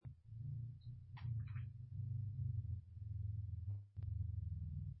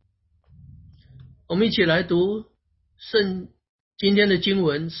我们一起来读今天的经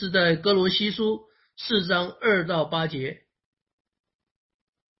文是在哥罗西书4章2到8节。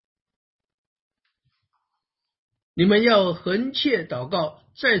你们要恒切祷告，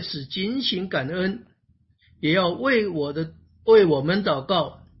在此警醒感恩，也要为我们祷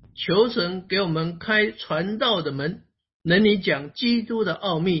告，求神给我们开传道的门，能力讲基督的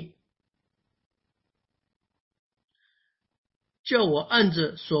奥秘，叫我按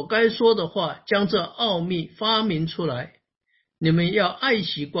着所该说的话，将这奥秘发明出来。你们要爱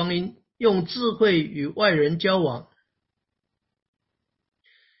惜光阴，用智慧与外人交往。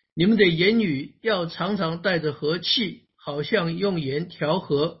你们的言语要常常带着和气，好像用盐调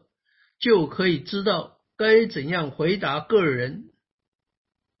和，就可以知道该怎样回答个人。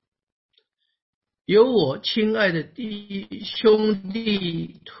有我亲爱的兄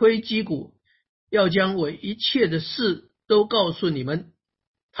弟推基古，要将我一切的事都告诉你们。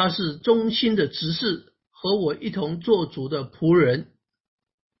他是忠心的执事，和我一同做主的仆人。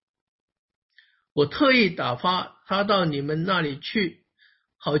我特意打发他到你们那里去，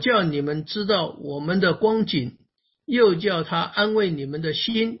好叫你们知道我们的光景，又叫他安慰你们的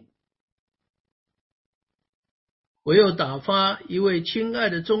心。我又打发一位亲爱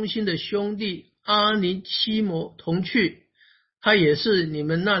的忠心的兄弟阿尼西摩同去，他也是你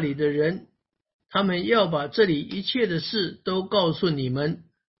们那里的人，他们要把这里一切的事都告诉你们。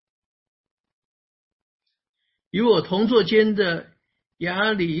与我同坐监的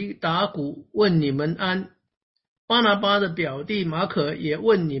亚里达古问你们安，巴拿巴的表弟马可也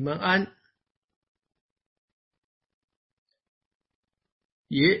问你们安。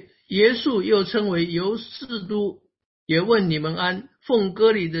耶稣又称为犹士都，也问你们安。奉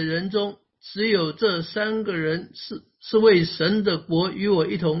歌里的人中，只有这3个人是为神的国与我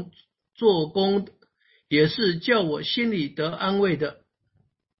一同做工的，也是叫我心里得安慰的。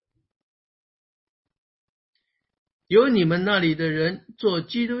有你们那里的人做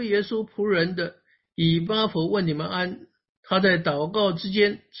基督耶稣仆人的以巴弗问你们安，他在祷告之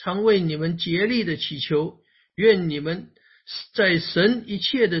间常为你们竭力的祈求，愿你们在神一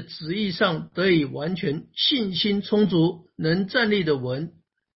切的旨意上得以完全，信心充足，能站立的稳。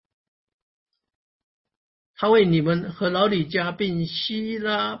他为你们和老底嘉并希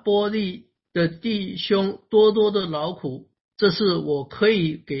拉波利的弟兄多多的劳苦，这是我可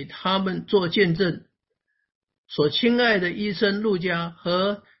以给他们做见证。所亲爱的医生路加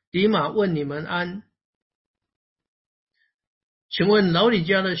和迪马问你们安。请问老底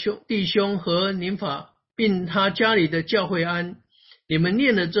嘉的弟兄和宁法并他家里的教会安。你们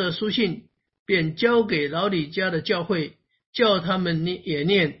念了这书信，便交给老底嘉的教会，叫他们也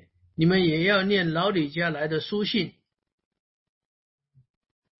念，你们也要念老底嘉来的书信。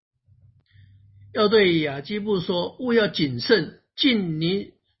要对雅基布说，务要谨慎，尽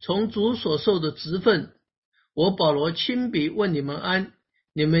你从主所受的职分。我保罗亲笔问你们安，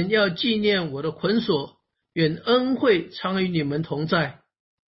你们要纪念我的捆锁，愿恩惠常与你们同在。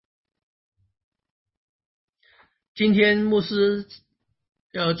今天牧师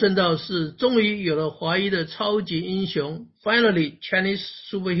要证道是终于有了华裔的超级英雄 Finally Chinese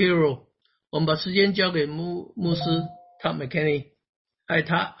Superhero。 我们把时间交给牧师 Tom McKinney。 爱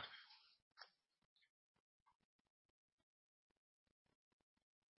他。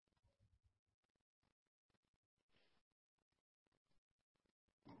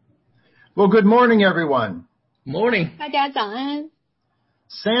Well, good morning, everyone. Morning. 大家早安。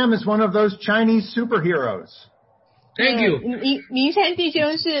 Sam is one of those Chinese superheroes. Thank you. 明山弟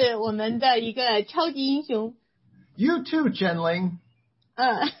兄是我们的一个超级英雄。 You too, Chenling.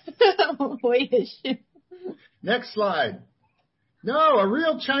 我也是。 Next slide. No, a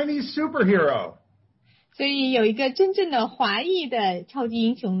real Chinese superhero. 所以有一个真正的华裔的超级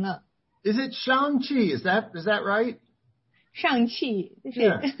英雄了。 Is it Shang-Chi? Is that right? 上汽。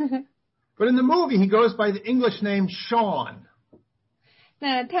 Yeah. But in the movie, he goes by the English name Sean.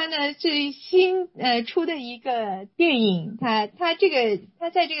 那他呢是新出的一个电影，他在这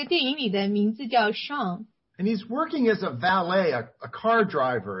个电影里的名字叫 Sean。 And he's working as a valet, a car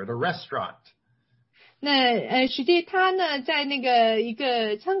driver at a restaurant. 那实际他呢在那个一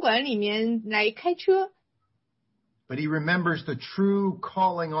个餐馆里面来开车。 But he remembers the true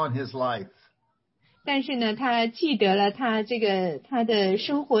calling on his life. 但是呢他记得了他的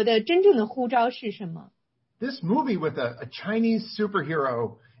生活的真正的呼召是什么。 This movie with a Chinese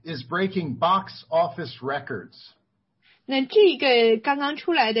superhero is breaking box office records. 那这个刚刚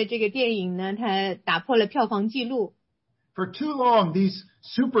出来的这个电影呢，它打破了票房纪录。 For too long, these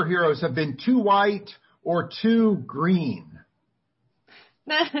superheroes have been too white or too green.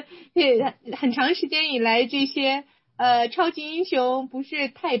 那很长时间以来，这些超级英雄不是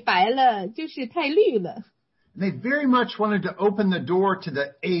太白了，就是太绿了。They very much wanted to open the door to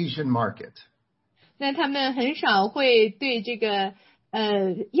the Asian market. 那他们很少会对这个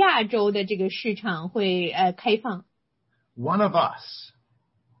亚洲的这个市场会开放。One of us.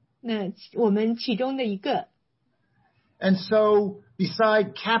 那我们其中的一个。And so,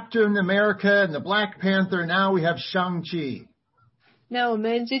 beside Captain America and the Black Panther, now we have Shang-Chi. 那我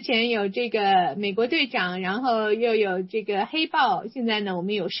们之前有这个美国队长，然后又有这个黑豹，现在呢我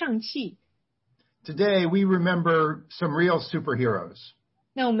们有上汽。Today, we remember some real superheroes.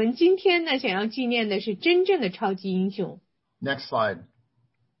 那我们今天呢想要纪念的是真正的超级英雄。Next slide.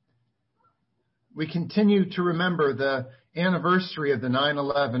 We continue to remember the anniversary of the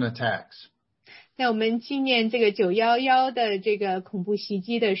 9/11 attacks. 在我们纪念这个9/11的这个恐怖袭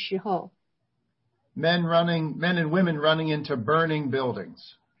击的时候， Men and women running into burning buildings.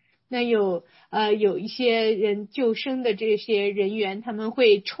 那有一些人救生的这些人员，他们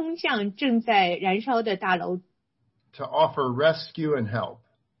会冲向正在燃烧的大楼， To offer rescue and help.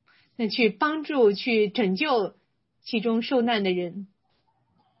 那去帮助去拯救其中受难的人。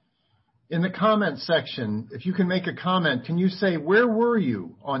In the comment section, if you can make a comment, can you say, where were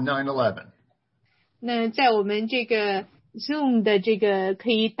you on 9/11? 那在我们这个 Zoom 的这个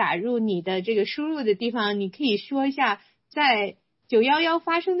可以打入你的这个输入的地方，你可以说一下在9/11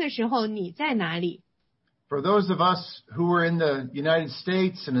发生的时候你在哪里。 For those of us who were in the United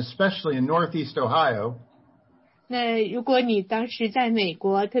States and especially in Northeast Ohio, 那如果你当时在美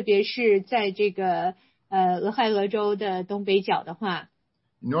国，特别是在这个俄亥俄州的东北角的话，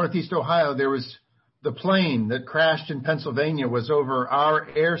 in Northeast Ohio, there was the plane that crashed in Pennsylvania was over our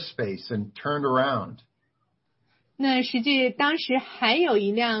airspace and turned around. 那实际当时还有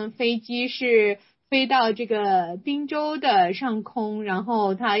一辆飞机是飞到这个宾州的上空，然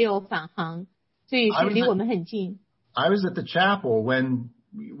后它又返航，所以是离我们很近。 I was at the chapel when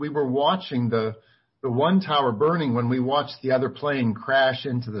we were watching the one tower burning when we watched the other plane crash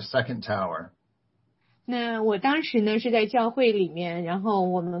into the second tower. 那我当时呢是在教会里面，然后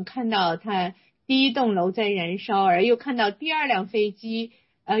我们看到它第一栋楼在燃烧，而又看到第二辆飞机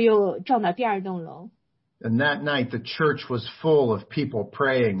又撞到第二栋楼。 And that night, the church was full of people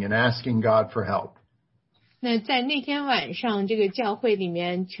praying and asking God for help. 那在那天晚上，这个教会里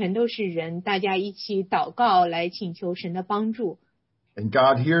面全都是人，大家一起祷告来请求神的帮助。 And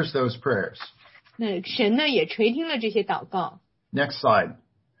God hears those prayers. 那神呢也垂听了这些祷告。 Next slide.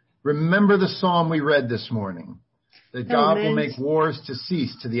 Remember the psalm we read this morning, that God will make wars to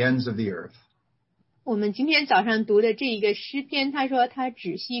cease to the ends of the earth. 我们今天早上读的这一个诗篇，他说他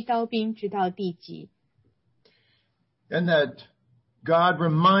止息刀兵直到地极。 And that God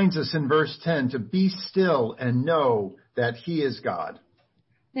reminds us in verse 10 to be still and know that He is God.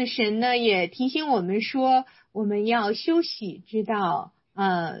 那神呢也提醒我们说，我们要休息，知道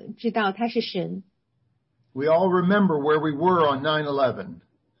他是神。 We all remember where we were on 9/11.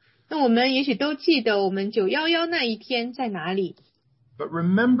 那我们也许都记得我们9/11那一天在哪里。 But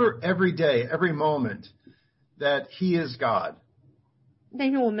remember every day, every moment, that He is God. 但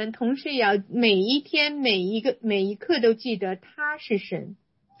是我们同时也要每一天每一刻都记得他是神。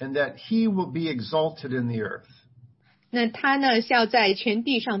 And that He will be exalted in the earth. 那他呢是要在全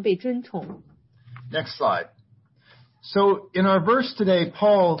地上被尊崇。 Next slide. So in our verse today,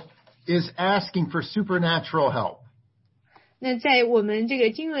 Paul is asking for supernatural help. 那在我们这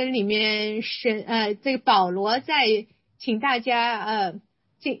个经文里面，这个保罗在请大家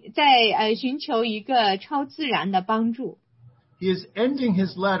在寻求一个超自然的帮助。 He is ending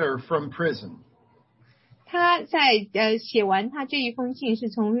his letter from prison. 他在写完他这一封信是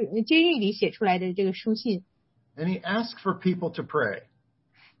从监狱里写出来的这个书信。 And he asks for people to pray.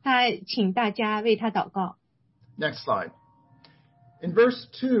 他请大家为他祷告。 Next slide. In verse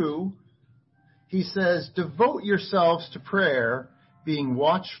 2, he says, devote yourselves to prayer, being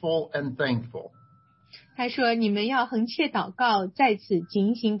watchful and thankful. 他说你们要恒切祷告，在此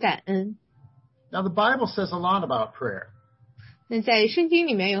警醒感恩。 Now the Bible says a lot about prayer. 那在圣经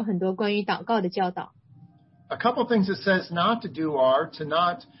里面有很多关于祷告的教导。 A couple things it says not to do are to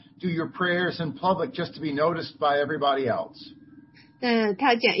not do your prayers in public just to be noticed by everybody else.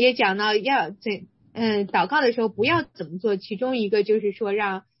 他也讲到要祷告的时候不要怎么做，其中一个就是说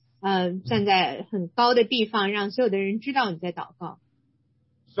让站在很高的地方，让所有的人知道你在祷告。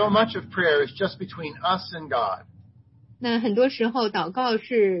 So much of prayer is just between us and God. 那很多时候祷告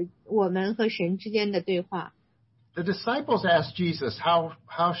是我们和神之间的对话。 The disciples asked Jesus, how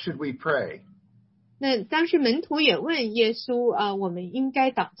should we pray? 那当时门徒也问耶稣我们应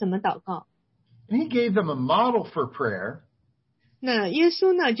该怎么祷告？ And he gave them a model for prayer. 那耶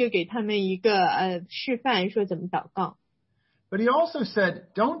稣呢就给他们一个示范，说怎么祷告。But he also said,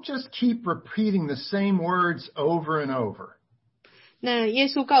 don't just keep repeating the same words over and over. 那耶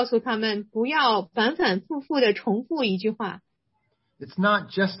稣告诉他们，不要反反复复的重复一句话。It's not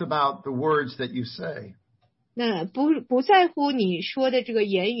just about the words that you say. 那不在乎你说的这个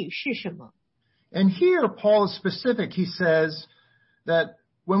言语是什么。And here Paul is specific. He says that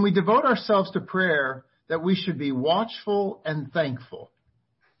when we devote ourselves to prayer, that we should be watchful and thankful.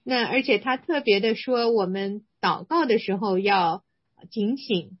 那而且他特别的说，我们祷告的时候要警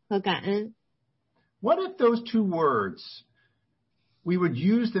醒和感恩。What if those two words, we would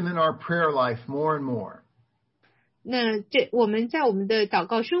use them in our prayer life more and more? 那我们在我们的祷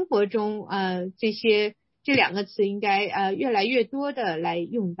告生活中，这两个词应该越来越多的来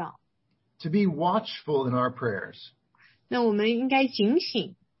用到。To be watchful in our prayers. 那我们应该警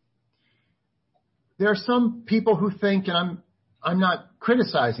醒。There are some people who think, and I'm not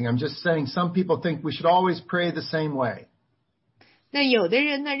criticizing, I'm just saying some people think we should always pray the same way. 那有的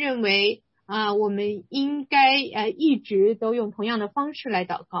人呢认为我们应该一直都用同样的方式来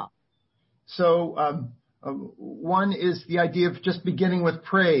祷告。So one is the idea of just beginning with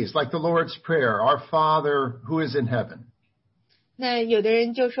praise, like the Lord's Prayer, Our Father who is in heaven. 那有的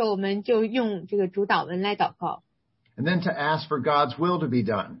人就说我们就用这个主祷文来祷告。And then to ask for God's will to be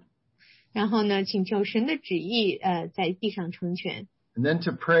done. 然后呢，请求神的旨意在地上成全。And then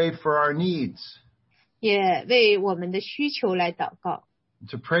to pray for our needs. 也为我们的需求来祷告。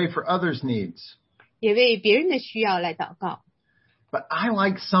To pray for others' needs. 也为别人的需要来祷告。But I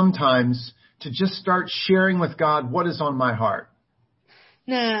like sometimes to just start sharing with God what is on my heart.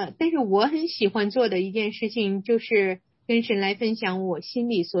 但是我很喜欢做的一件事情就是跟神来分享我心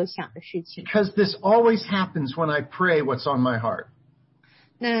里所想的事情。Because this always happens when I pray what's on my heart.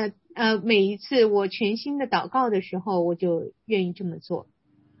 那每一次我全心的祷告的时候，我就愿意这么做。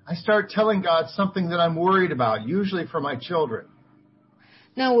I start telling God something that I'm worried about, usually for my children.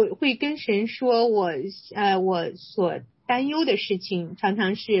 那我会跟神说我所担忧的事情，常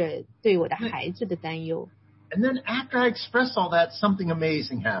常是对我的孩子的担忧。And then after I express all that, something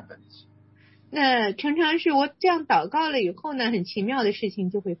amazing happens. 那常常是我这样祷告了以后呢，很奇妙的事情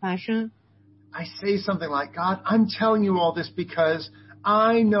就会发生。I say something like, God, I'm telling you all this because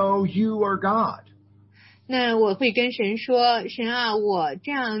I know you are God. 那我会跟神说，神啊，我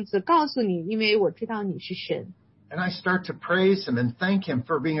这样子告诉你，因为我知道你是神。And I start to praise him and thank him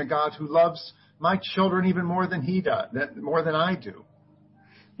for being a God who loves my children even more than he does, more than I do.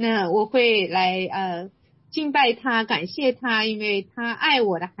 那我会来敬拜他，感谢他，因为他爱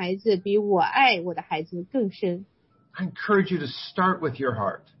我的孩子比我爱我的孩子更深。I encourage you to start with your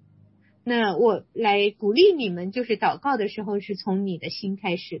heart. 那我来鼓励你们，就是祷告的时候是从你的心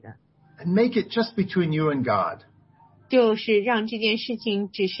开始的。And make it just between you and God. 就是让这件事情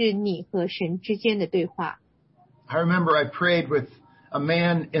只是你和神之间的对话。I remember I prayed with a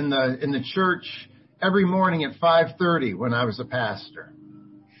man in the church every morning at 5:30 when I was a pastor.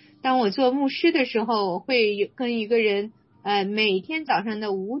 当我做牧师的时候，我会跟一个人每天早上的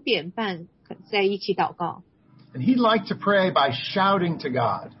5点半在一起祷告。And he liked to pray by shouting to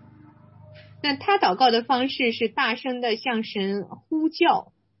God. 那他祷告的方式是大声的向神呼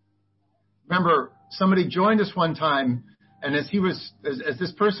叫。Remember, somebody joined us one time, and as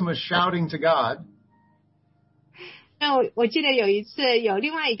this person was shouting to God, 那我记得有一次有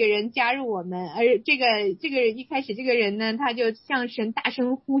另外一个人加入我们，而这个人一开始这个人呢，他就向神大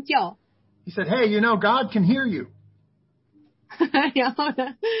声呼叫。He said, "Hey, you know, God can hear you." 然后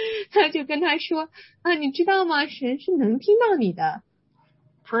呢，他就跟他说你知道吗？神是能听到你的。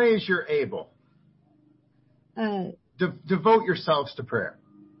Pray as you're able. Devote yourselves to prayer.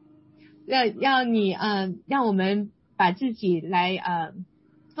 要你让我们把自己来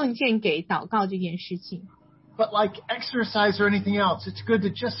奉献给祷告这件事情。But like exercise or anything else, it's good to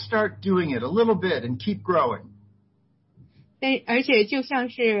just start doing it a little bit and keep growing. 而且就像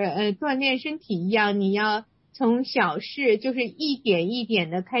是锻炼身体一样，你要从小事就是一点一点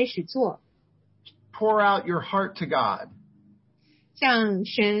的开始做。Pour out your heart to God. 向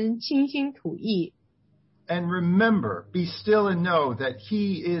神倾心吐意。And remember, be still and know that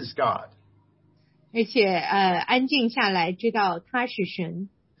He is God. 而且安静下来，知道他是神。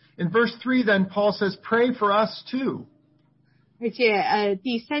In verse 3, then, Paul says, pray for us too. 而且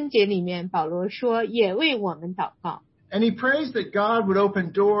第3节里面保罗说，也为我们祷告。And he prays that God would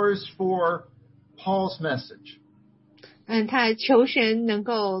open doors for Paul's message. 他求神能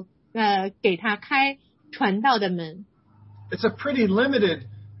够给他开传道的门。It's a pretty limited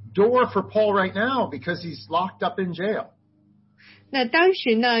door for Paul right now because he's locked up in jail. 那当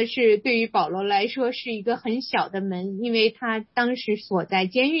时呢，是对于保罗来说是一个很小的门，因为他当时所在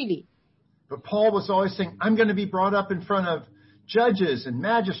监狱里。But Paul was always saying, I'm going to be brought up in front of judges and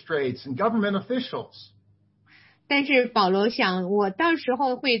magistrates and government officials. 但是保罗想，我到时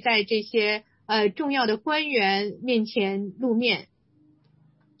候会在这些重要的官员面前露面。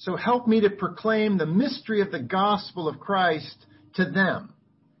So help me to proclaim the mystery of the gospel of Christ to them.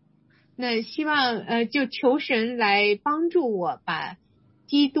 那希望就求神来帮助我把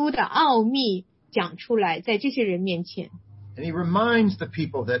基督的奥秘讲出来，在这些人面前。And he reminds the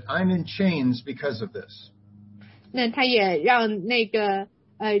people that I'm in chains because of this. 那他也让那个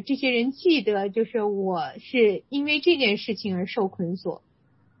这些人记得，就是我是因为这件事情而受捆锁。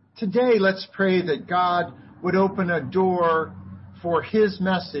Today, let's pray that God would open a door for his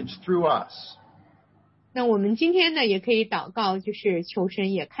message through us. 那我们今天呢，也可以祷告，就是求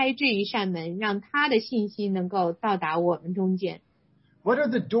神也开这一扇门，让他的信息能够到达我们中间。What are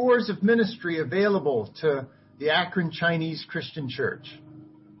the doors of ministry available to the Akron Chinese Christian Church?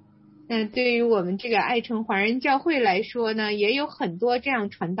 那对于我们这个爱城华人教会来说呢，也有很多这样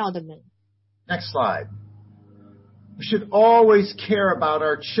传道的门。Next slide. We should always care about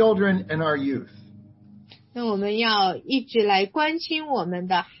our children and our youth. 那我们要一直来关心我们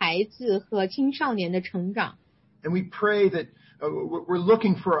的孩子和青少年的成长。And we pray that we're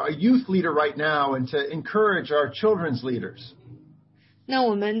looking for a youth leader right now and to encourage our children's leaders. 那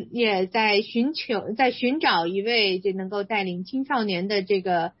我们也在寻找一位就能够带领青少年的这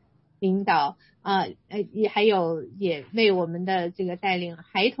个领导也还有也为我们的这个带领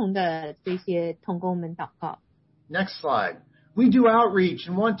孩童的这些同工们祷告。Next slide. We do outreach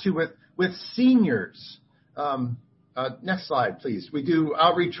and want to with seniors. Next slide, please. We do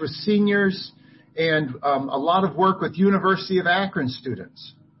outreach with seniors and a lot of work with University of Akron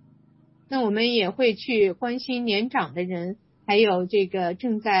students. 那我们也会去关心年长的人，还有这个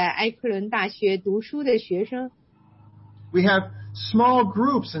正在埃克伦大学读书的学生。We have small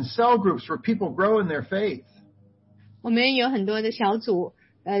groups and cell groups where people grow in their faith. 我们有很多的小组，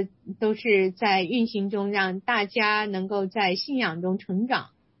都是在运行中，让大家能够在信仰中成长。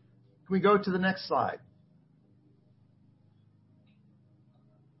Can we go to the next slide?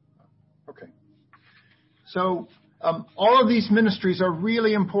 Okay. So all of these ministries are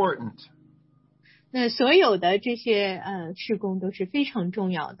really important. 那所有的这些事工都是非常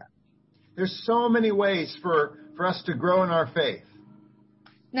重要的。There's so many ways for us to grow in our faith.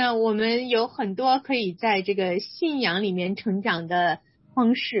 那我们有很多可以在这个信仰里面成长的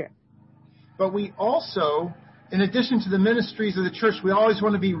方式。But we also, in addition to the ministries of the church, we always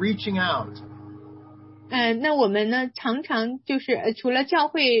want to be reaching out. 那我们呢，常常就是除了教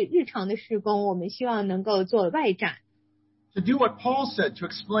会日常的事工，我们希望能够做外展。To do what Paul said, to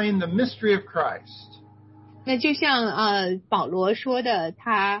explain the mystery of Christ. 那就像保罗说的，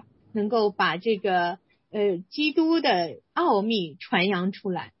他能够把这个基督的奥秘传扬出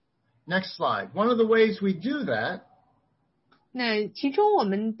来。Next slide. One of the ways we do that. 那其中我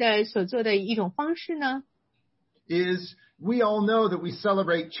们的所做的一种方式呢 is we all know that we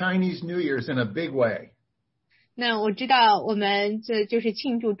celebrate Chinese New Year's in a big way. 那我知道我们这就是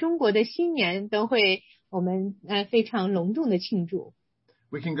庆祝中国的新年都会我们非常隆重的庆祝。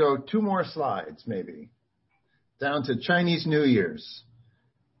We can go 2 more slides maybe. Down to Chinese New Year's.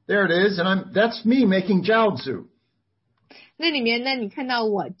 There it is, and that's me making jiaozi. 那里面呢，你看到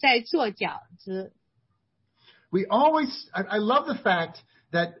我在做饺子。We always, I love the fact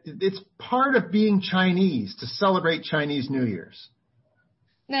that it's part of being Chinese to celebrate Chinese New Year's.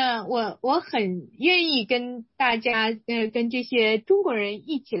 那我很愿意跟大家跟这些中国人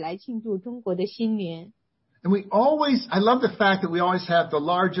一起来庆祝中国的新年。And I love the fact that we always have the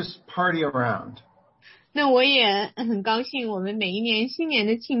largest party around. 那我也很高兴，我们每一年新年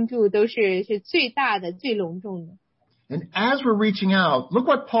的庆祝都是最大的、最隆重的。And as we're reaching out, look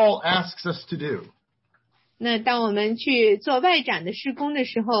what Paul asks us to do. 那当我们去做外展的事工的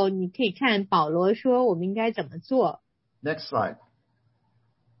时候，你可以看保罗说我们应该怎么做。Next slide.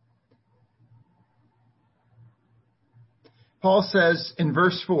 Paul says in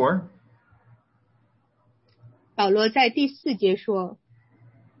verse 4, 保罗在第4节说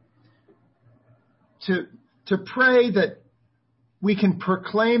to pray that we can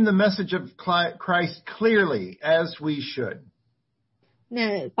proclaim the message of Christ clearly as we should.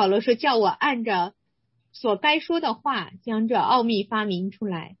 那保罗说叫我按照所该说的话将这奥秘发明出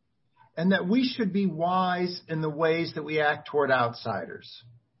来。And that we should be wise in the ways that we act toward outsiders.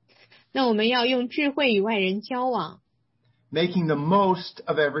 那我们要用智慧与外人交往。Making the most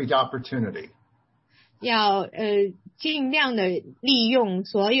of every opportunity. 要尽量的利用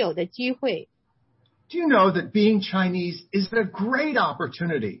所有的机会。Do you know that being Chinese is a great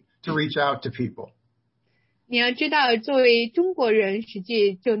opportunity to reach out to people? 你要知道，作为中国人，实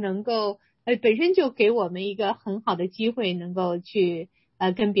际就能够本身就给我们一个很好的机会，能够去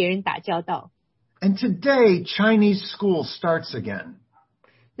跟别人打交道。And today, Chinese school starts again.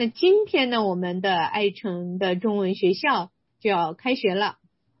 那今天呢，我们的爱城的中文学校就要开学了。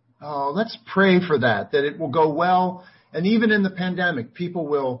Oh, let's pray for that it will go well. And even in the pandemic, people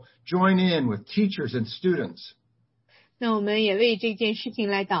will join in with teachers and students. 那我们也为这件事情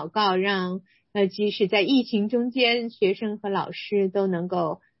来祷告，让即使在疫情中间，学生和老师都能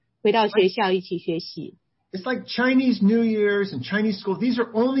够回到学校一起学习。It's like Chinese New Year's and Chinese school. These are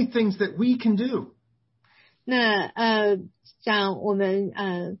only things that we can do. 那像我们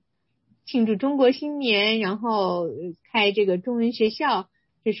庆祝中国新年，然后开这个中文学校，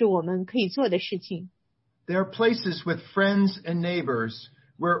这是我们可以做的事情。There are places with friends and neighbors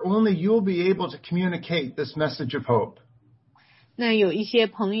where only you'll be able to communicate this message of hope. 那有一些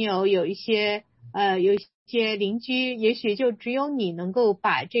朋友，有一些邻居，也许就只有你能够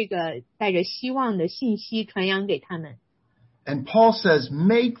把这个带着希望的信息传扬给他们。And Paul says,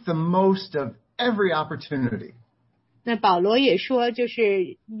 make the most of every opportunity. 那保罗也说，就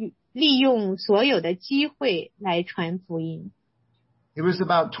是利用所有的机会来传福音。It was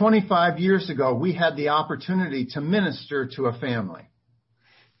about 25 years ago we had the opportunity to minister to a family.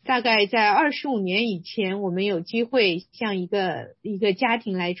 大概在25年以前，我们有机会向一个家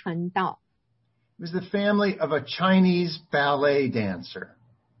庭来传道。It was the family of a Chinese ballet dancer.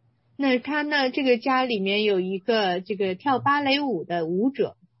 那他呢，这个家里面有一个这个跳芭蕾舞的舞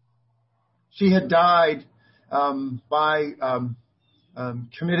者。She had died by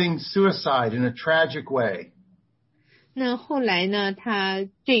committing suicide in a tragic way. 那后来呢，他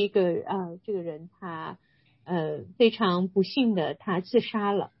这个人他非常不幸的他自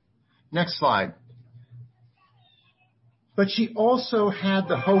杀了。Next slide. But she also had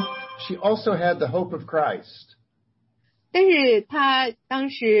the hope. She also had the hope of Christ. 但是他当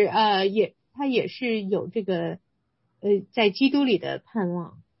时他也是有这个在基督里的盼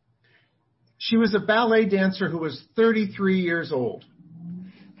望。She was a ballet dancer who was 33 years old.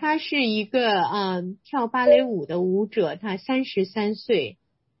 他是一个跳芭蕾舞的舞者，他33岁。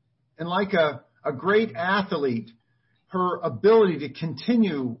And like a great athlete, her ability to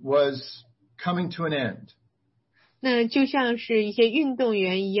continue was coming to an end. 那就像是一些运动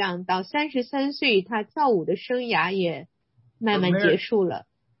员一样，到33岁，他跳舞的生涯也慢慢结束了。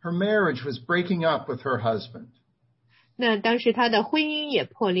Her marriage was breaking up with her husband. 那当时他的婚姻也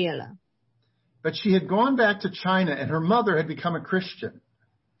破裂了。But she had gone back to China and her mother had become a Christian.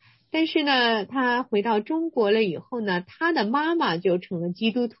 但是呢，他回到中国了以后呢，他的妈妈就成了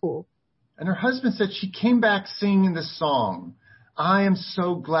基督徒。And her husband said she came back singing this song, I am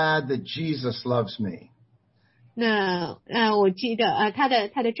so glad that Jesus loves me. 那我记得她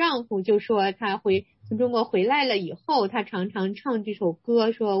的丈夫就说，他从中国回来了以后，他常常唱这首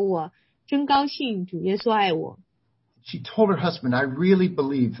歌，说我真高兴主耶稣爱我。She told her husband, I really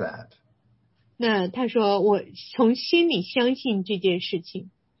believe that. 那他说我从心里相信这件事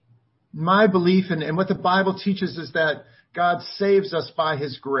情。My belief and what the Bible teaches is that God saves us by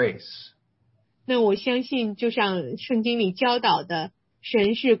His grace. 那我相信，就像圣经里教导的，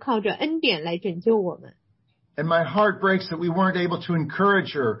神是靠着恩典来拯救我们。And my heart breaks that we weren't able to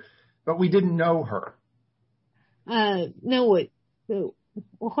encourage her, but we didn't know her. 那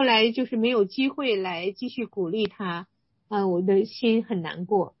我后来就是没有机会来继续鼓励她，我的心很难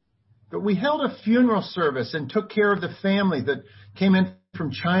过。But we held a funeral service and took care of the family that came in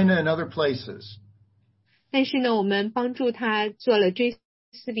from China and other places. 但是呢，我们帮助他做了追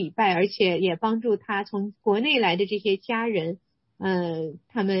思礼拜，而且也帮助他从国内来的这些家人，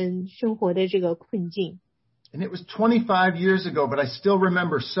他们生活的这个困境。And it was 25 years ago, but I still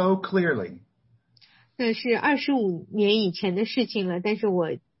remember so clearly. 那是25年以前的事情了，但是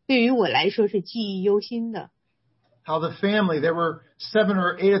对于我来说是记忆犹新的。How the family, there were 7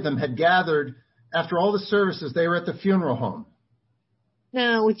 or 8 of them, had gathered after all the services. They were at the funeral home.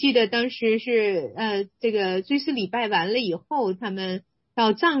 那我记得当时是这个追思礼拜完了以后，他们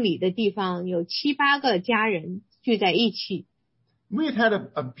到葬礼的地方，有7、8个家人聚在一起。We had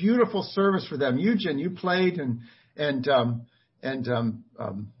a beautiful service for them. Eugen, you played and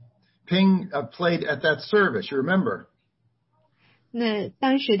Ping played at that service. You remember? 那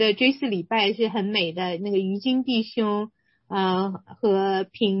当时的追思礼拜是很美的，那个于金弟兄和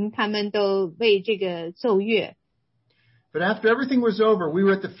平他们都为这个奏乐。But after everything was over, we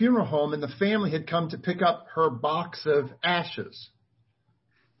were at the funeral home and the family had come to pick up her box of ashes.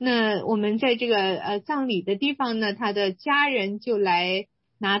 那我们在这个葬礼的地方呢，他的家人就来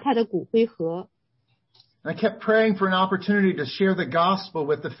拿他的骨灰盒。And I kept praying for an opportunity to share the gospel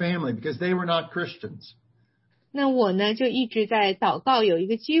with the family because they were not Christians. 那我呢就一直在祷告，有一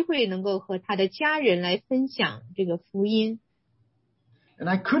个机会能够和他的家人来分享这个福音。And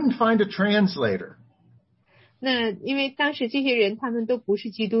I couldn't find a translator. 那因为当时这些人他们都不是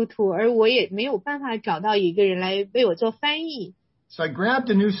基督徒，而我也没有办法找到一个人来为我做翻译。So I grabbed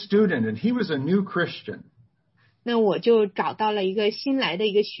a new student, and he was a new Christian. 那我就找到了一个新来的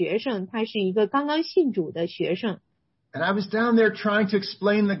一个学生，他是一个刚刚信主的学生。And I was down there trying to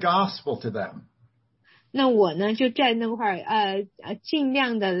explain the gospel to them. 那我呢就在那块尽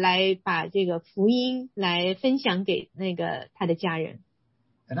量的来把这个福音来分享给那个他的家人。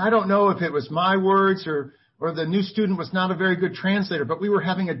And I don't know if it was my words or the new student was not a very good translator, but we were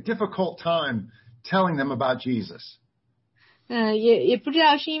having a difficult time telling them about Jesus. 也不知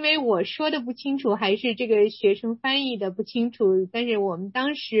道是因为我说的不清楚，还是这个学生翻译的不清楚，但是我们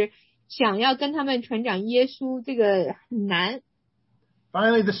当时想要跟他们传讲耶稣，这个很难。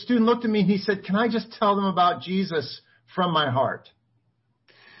Finally, the student looked at me and he said, "Can I just tell them about Jesus from my heart?"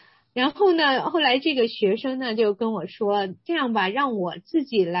 然后呢，后来这个学生呢就跟我说，这样吧，让我自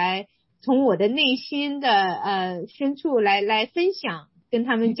己来从我的内心的深处来分享，跟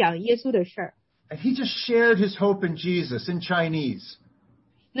他们讲耶稣的事儿。And he just shared his hope in Jesus in Chinese.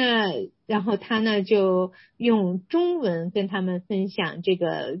 那然后他呢就用中文跟他们分享这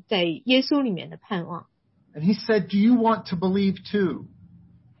个在耶稣里面的盼望。And he said, "Do you want to believe too?"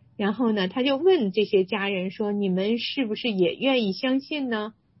 然后呢，他就问这些家人说：“你们是不是也愿意相信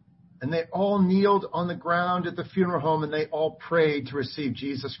呢？” And they all kneeled on the ground at the funeral home and they all prayed to receive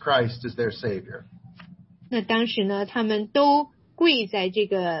Jesus Christ as their Savior. 那当时呢，他们都跪在这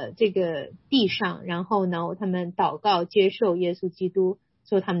个地上，然后呢，他们祷告接受耶稣基督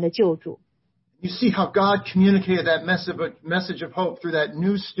做他们的救主。You see how God communicated that message of hope through that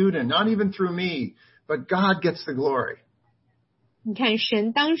new student, not even through me, but God gets the glory. 你看，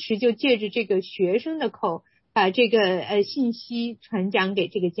神当时就借着这个学生的口，把这个信息传讲给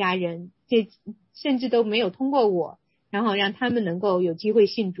这个家人，这甚至都没有通过我，然后让他们能够有机会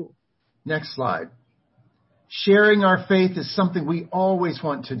信主。Next slide. Sharing our faith is something we always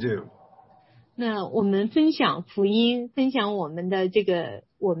want to do. 那我们分享福音，分享我们的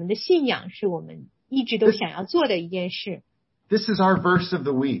信仰，是我们一直都想要做的一件事。This is our verse of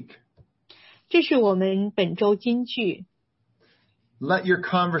the week. 这是我们本周金句。Let your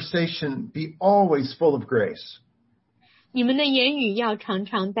conversation be always full of grace. 你们的言语要常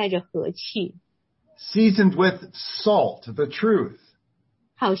常带着和气， Seasoned with salt, the truth,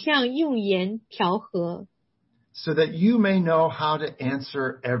 好像用盐调和， so that you may know how to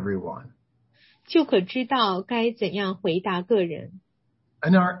answer everyone. 就可知道该怎样回答个人。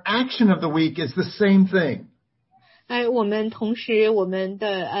And our action of the week is the same thing. 我们同时我们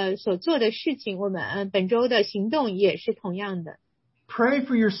的所做的事情，我们本周的行动也是同样的。Pray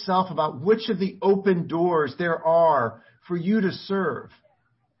for yourself about which of the open doors there are for you to serve.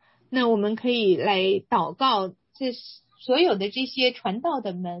 那我们可以来祷告，这所有的这些传道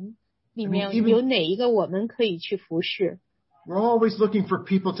的门里面有哪一个我们可以去服侍。We're always looking for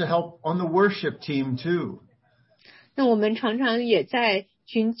people to help on the worship team too. 那我们常常也在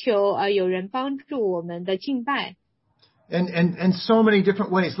寻求有人帮助我们的敬拜。And so many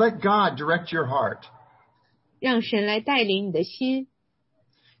different ways. Let God direct your heart. 让神来带领你的心。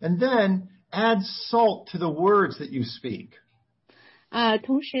And then add salt to the words that you speak.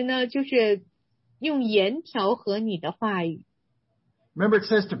 同时呢，就是用盐调和你的话语。Remember, it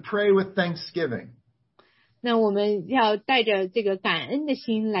says to pray with thanksgiving. 那我们要带着这个感恩的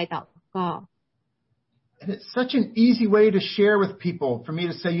心来祷告。And it's such an easy way to share with people for me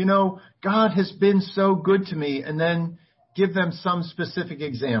to say, God has been so good to me, and then give them some specific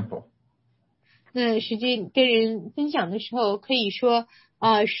example. 那实际跟人分享的时候，可以说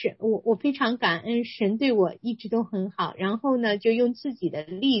神，我非常感恩，神对我一直都很好。然后呢，就用自己的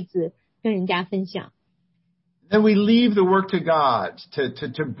例子跟人家分享。Then we leave the work to God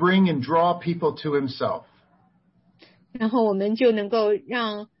to bring and draw people to Himself. 然后我们就能够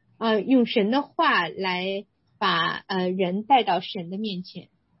让用神的话来把人带到神的面前。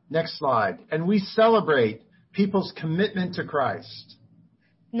Next slide. And we celebrate people's commitment to Christ.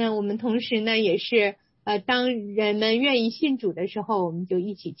 那我们同时呢，也是当人们愿意信主的时候，我们就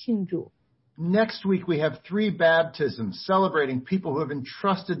一起庆祝。Next week we have 3 baptisms celebrating people who have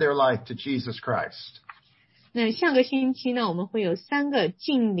entrusted their life to Jesus Christ. 那下个星期呢，我们会有3个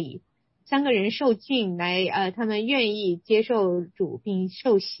敬礼，3个人受敬来他们愿意接受主并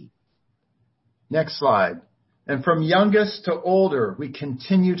受洗。Next slide. And from youngest to older, we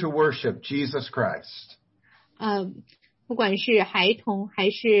continue to worship Jesus Christ. 不管是孩童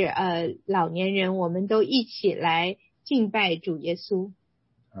还是老年人，我们都一起来敬拜主耶稣。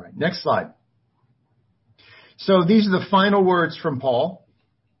All right, next slide. So these are the final words from Paul.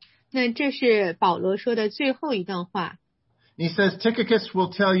 那这是保罗说的最后一段话。He says, Tychicus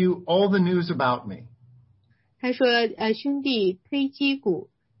will tell you all the news about me. 他说兄弟推基古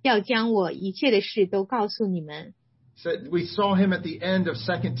要将我一切的事都告诉你们。So we saw him at the end of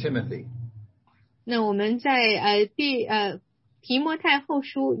 2 Timothy. 那我们在提摩太后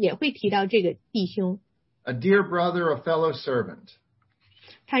书也会提到这个弟兄。A dear brother, a fellow servant.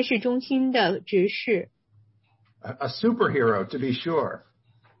 他是忠心的执事。A superhero, to be sure.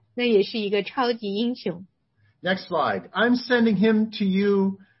 那也是一个超级英雄。Next slide. I'm sending him to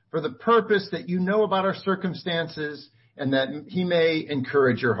you for the purpose that you know about our circumstances and that he may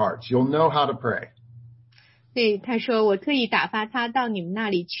encourage your hearts. You'll know how to pray. 对，他说我特意打发他到你们那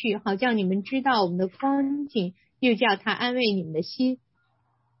里去，好叫你们知道我们的光景，又叫他安慰你们的心。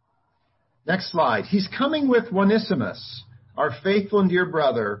Next slide. He's coming with Onesimus, our faithful and dear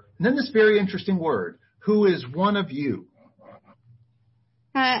brother. And then this very interesting word, who is one of you.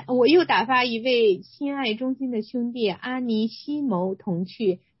 我又打发一位心爱忠心的兄弟阿尼西谋同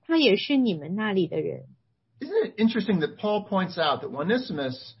去，他也是你们那里的人。Isn't it interesting that Paul points out that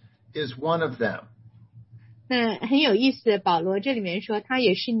Onesimus is one of them? 那很有意思，保罗这里面说他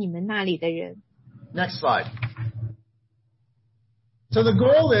也是你们那里的人。Next slide. So the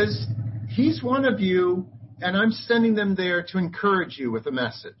goal is, he's one of you, and I'm sending them there to encourage you with a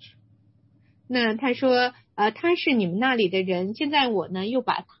message. 那他说他是你们那里的人，现在我呢又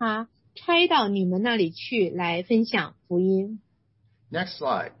把他差到你们那里去来分享福音。Next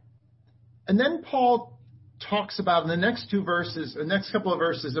slide. And then Paul talks about in the next couple of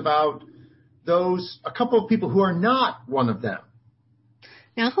verses about a couple of people who are not one of them.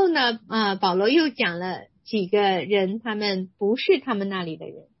 然后呢保罗又讲了几个人，他们不是他们那里的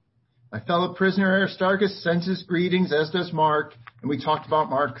人。My fellow prisoner Aristarchus sends his greetings, as does Mark, and we talked about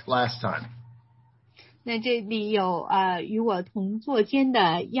Mark last time. 那这里有与我同坐监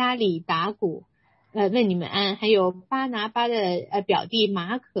的亚里达古问你们安，还有巴拿巴的表弟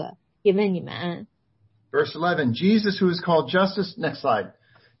马可也问你们安。Verse 11, Jesus who is called Justice, next slide.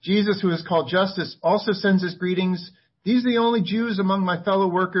 Jesus who is called Justice also sends his greetings. These are the only Jews among my fellow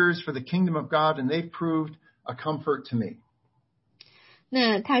workers for the kingdom of God, and they've proved a comfort to me.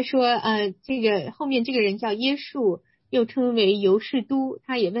 那他说这个后面这个人叫耶稣，又称为犹士都，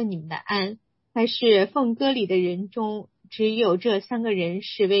他也问你们的安。他是奉割礼的人中只有这3个人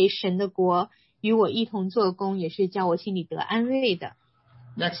是为神的国与我一同做工，也是叫我心里得安慰的。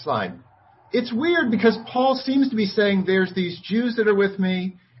 Next slide. It's weird because Paul seems to be saying there's these Jews that are with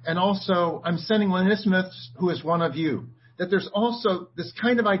me, and also I'm sending Onesimus who is one of you. That there's also this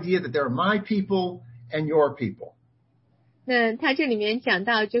kind of idea that they're my people and your people. 那他这里面讲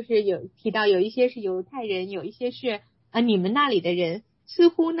到就是提到有一些是犹太人，有一些是你们那里的人，似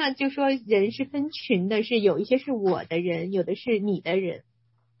乎呢就说人是分群的，是有一些是我的人，有的是你的人。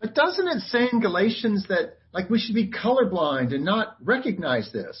But doesn't it say in Galatians that like we should be colorblind and not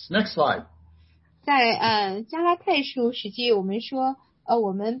recognize this? Next slide. 在加拉太书实际我们说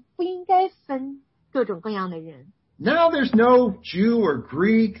我们不应该分各种各样的人。Now there's no Jew or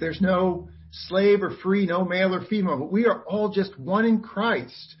Greek, there's no slave or free, no male or female, but we are all just one in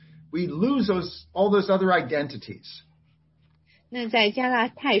Christ. We lose all those other identities. 那在加拉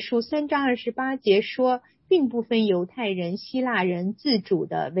太书3章28节说，并不分犹太人、希腊人、自主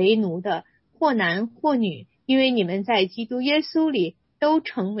的、为奴的，或男或女，因为你们在基督耶稣里都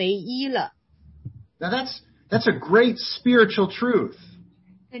成为一了。Now that's a great spiritual truth.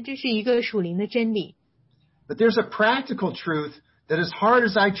 那这是一个属灵的真理。But there's a practical truth that as hard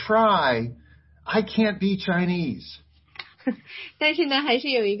as I try, I can't be Chinese. 但是呢，还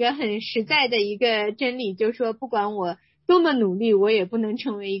是有一个很实在的一个真理，就是说不管我多么努力，我也不能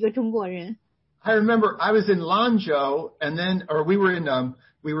成为一个中国人。I remember I was in Lanzhou we were in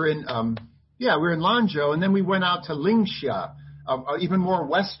Lanzhou, and then we went out to Ningxia, even more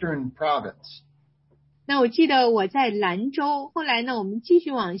western province. 那我记得我在兰州，后来呢，我们继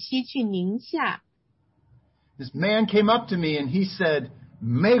续往西去宁夏。This man came up to me and he said,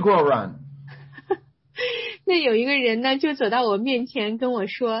 "Meiguoran." 那有一个人呢，就走到我面前跟我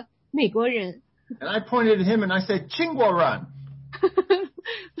说，美国人。And I pointed at him and I said, "Qingguoran."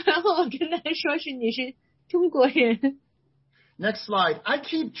 然后我跟他说是你是中国人。Next slide. I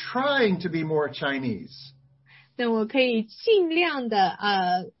keep trying to be more Chinese. 那我可以尽量的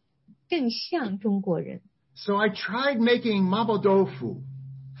更像中国人。So I tried making mapo tofu.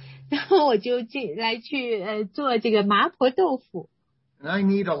 然后我就去做这个麻婆豆腐。And I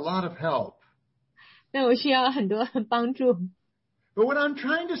need a lot of help. 那我需要很多帮助。But what I'm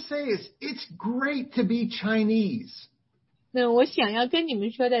trying to say is it's great to be Chinese. 那我想要跟你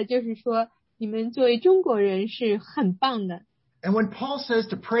们说的就是说，你们作为中国人是很棒的。And when Paul says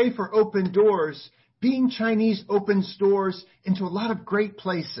to pray for open doors, being Chinese opens doors into a lot of great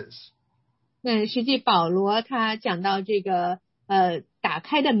places. 那实际保罗他讲到这个打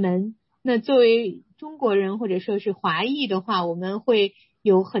开的门，那作为中国人或者说是华裔的话，我们会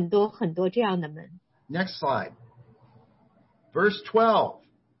有很多很多这样的门。Next slide. Verse 12.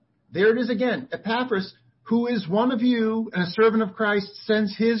 There it is again. Epaphras, who is one of you and a servant of Christ,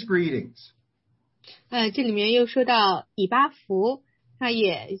 sends his greetings. 这里面又说到以巴弗，他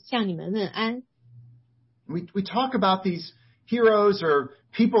也向你们问安。We talk about these heroes or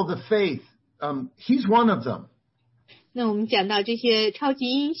people of the faith. He's one of them. 那我们讲到这些超级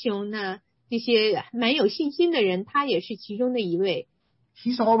英雄呢，这些蛮有信心的人，他也是其中的一位。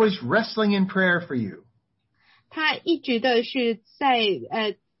He's always wrestling in prayer for you. 他一直的是在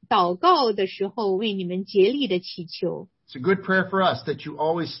祷告的时候为你们竭力的祈求。It's a good prayer for us that you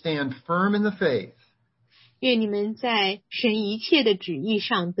always stand firm in the faith. 愿你们在神一切的旨意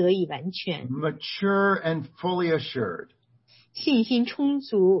上得以完全， Mature and fully assured. 信心充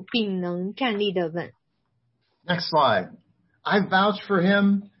足，并能站立得稳。Next slide. I vouch for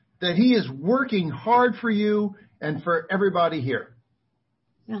him that he is working hard for you and for everybody here.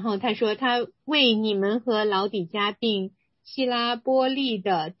 然后他说，他为你们和老底嘉并希拉波利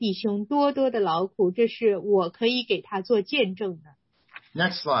的弟兄多多的劳苦，这是我可以给他做见证的。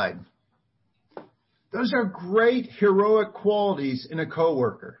Next slide. Those are great heroic qualities in a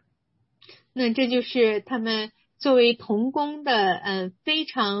coworker. 那这就是他们作为同工的非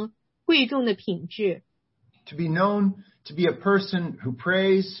常贵重的品质。To be known to be a person who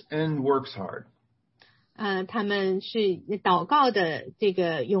prays and works hard. 他们是祷告的这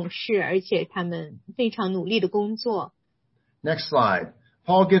个勇士，而且他们非常努力的工作。Next slide.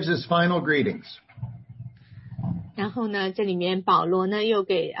 Paul gives his final greetings. 然后呢，这里面保罗呢又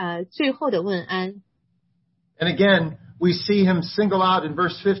给最后的问安。And again, we see him single out in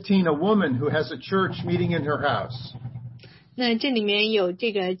verse 15 a woman who has a church meeting in her house. 那这里面有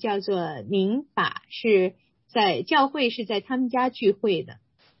这个叫做民法，是在教会是在他们家聚会的。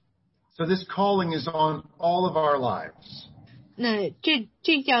So this calling is on all of our lives. 那这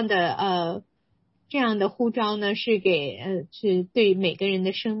样的呼召呢，是对每个人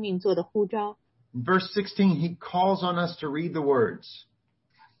的生命做的呼召。In verse 16, he calls on us to read the words.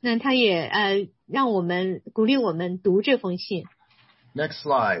 那他也鼓励我们读这封信。Next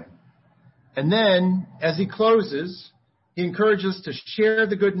slide. And then, as he closes, he encourages us to share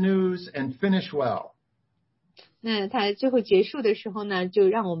the good news and finish well. 那他最后结束的时候呢，就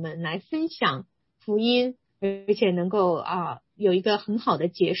让我们来分享福音，而且能够有一个很好的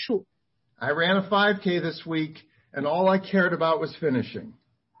结束。I ran a 5K this week, and all I cared about was finishing.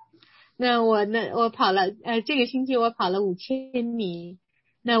 那我跑了这个星期我跑了5000米，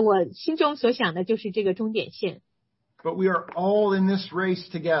那我心中所想的就是这个终点线。But we are all in this race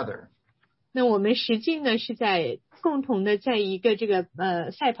together. 那我们实际呢是共同的在一个这个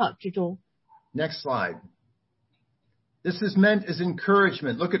赛跑之中。Next slide. This is meant as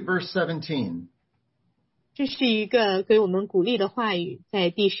encouragement. Look at verse 17. 这是一个给我们鼓励的话语，在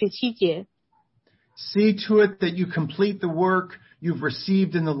第17节。See to it that you complete the work you've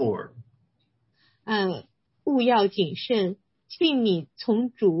received in the Lord. 务要谨慎，尽你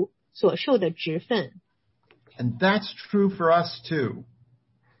从主所受的职分。And that's true for us too.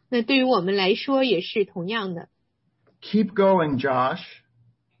 那对于我们来说也是同样的。Keep going, Josh.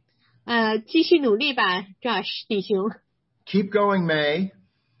 继续努力吧 ，Josh 弟兄。Keep going, May.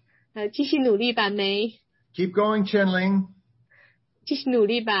 继续努力吧 ，May。Keep going, Chenling. 继续努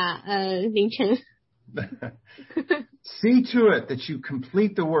力吧，凌晨。See to it that you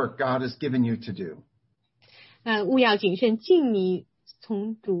complete the work God has given you to do. 务要谨慎，尽你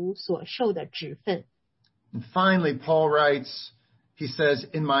从主所受的职分。And finally, Paul writes, he says,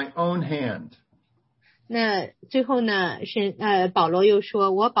 in my own hand. 那最后呢，保罗又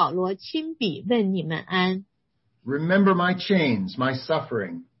说，我保罗亲笔问你们安。Remember my chains, my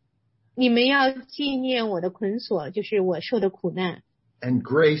suffering. 你们要纪念我的捆锁，就是我受的苦难。And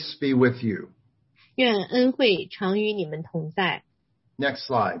grace be with you. 愿恩惠常与你们同在。Next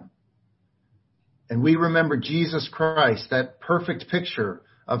slide. And we remember Jesus Christ, that perfect picture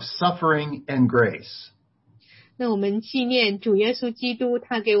of suffering and grace. 那我们纪念主耶稣基督，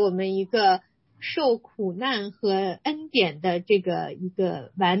他给我们一个受苦难和恩典的这个一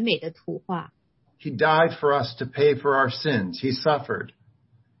个完美的图画。He died for us to pay for our sins. He suffered.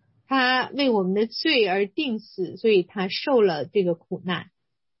 他为我们的罪而定死，所以他受了这个苦难。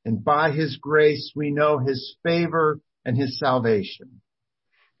And by his grace, we know his favor and his salvation.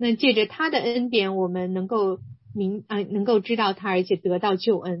 那借着他的恩典，我们能够知道他，而且得到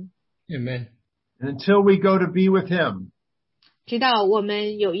救恩。Amen. And until we go to be with him, 直到我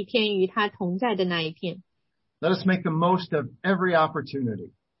们有一天与他同在的那一天， let us make the most of every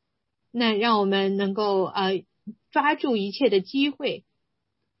opportunity. 那让我们能够抓住一切的机会，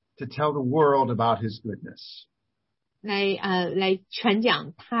 to tell the world about his goodness 来传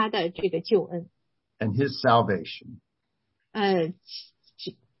讲他的这个救恩， and his salvation.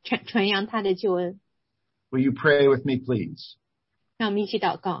 传扬他的救恩。 Will you pray with me, please? 让我们一起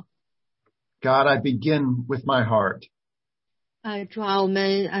祷告。 God, I begin with my heart. 主啊，我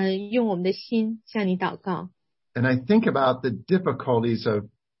们用我们的心向你祷告。 And I think about the difficulties of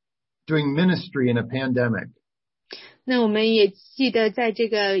doing ministry in a pandemic. 那我们也记得在这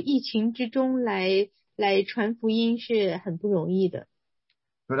个疫情之中来传福音是很不容易的。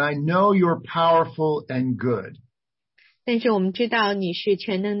 But I know you're powerful and good. 但是我们知道你是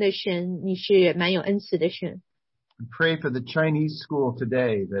全能的神，你是蛮有恩慈的神。 I pray for the Chinese school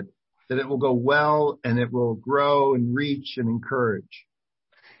today that it will go well and it will grow and reach and encourage.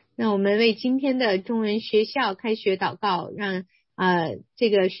 那我们为今天的中文学校开学祷告，让这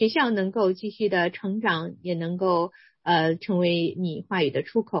个学校能够继续的成长，也能够成为你话语的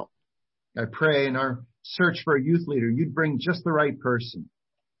出口。 I pray in our search for a youth leader, you'd bring just the right person.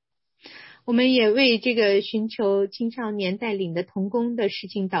 我们也为这个寻求青少年带领的同工的事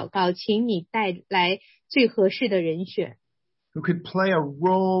情祷告，请你带来最合适的人选， who could play a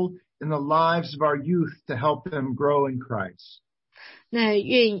role in the lives of our youth to help them grow in Christ. 那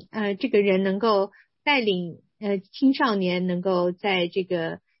愿这个人能够带领青少年能够在这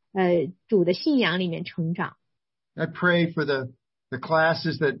个主的信仰里面成长。 I pray for the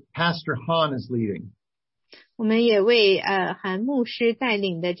classes that Pastor Han is leading. 我们也为韩牧师带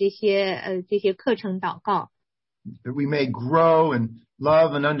领的这些课程祷告， that we may grow in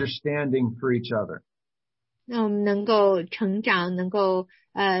love and understanding for each other. 那我们能够成长，能够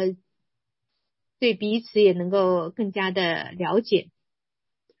对彼此也能够更加的了解。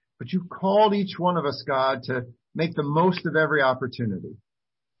 But you called each one of us, God, to make the most of every opportunity.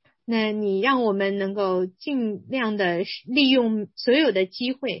 那你让我们能够尽量的利用所有的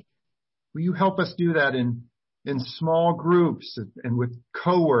机会。 Will you help us do that in small groups and with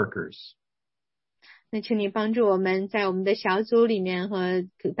coworkers? 那请你帮助我们在我们的小组里面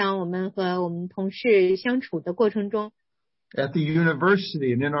当我们和我们同事相处的过程中， At the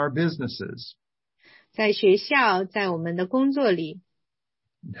university and in our businesses. 在学校，在我们的工作里，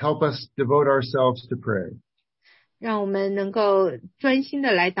 Help us devote ourselves to prayer. 让我们能够专心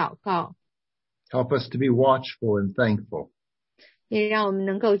的来祷告， Help us to be watchful and thankful. 也让我们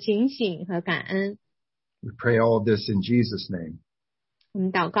能够警醒和感恩。 We pray all of this in Jesus' name. 我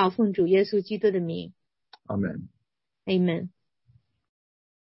们祷告奉主耶稣基督的名。 Amen. Amen.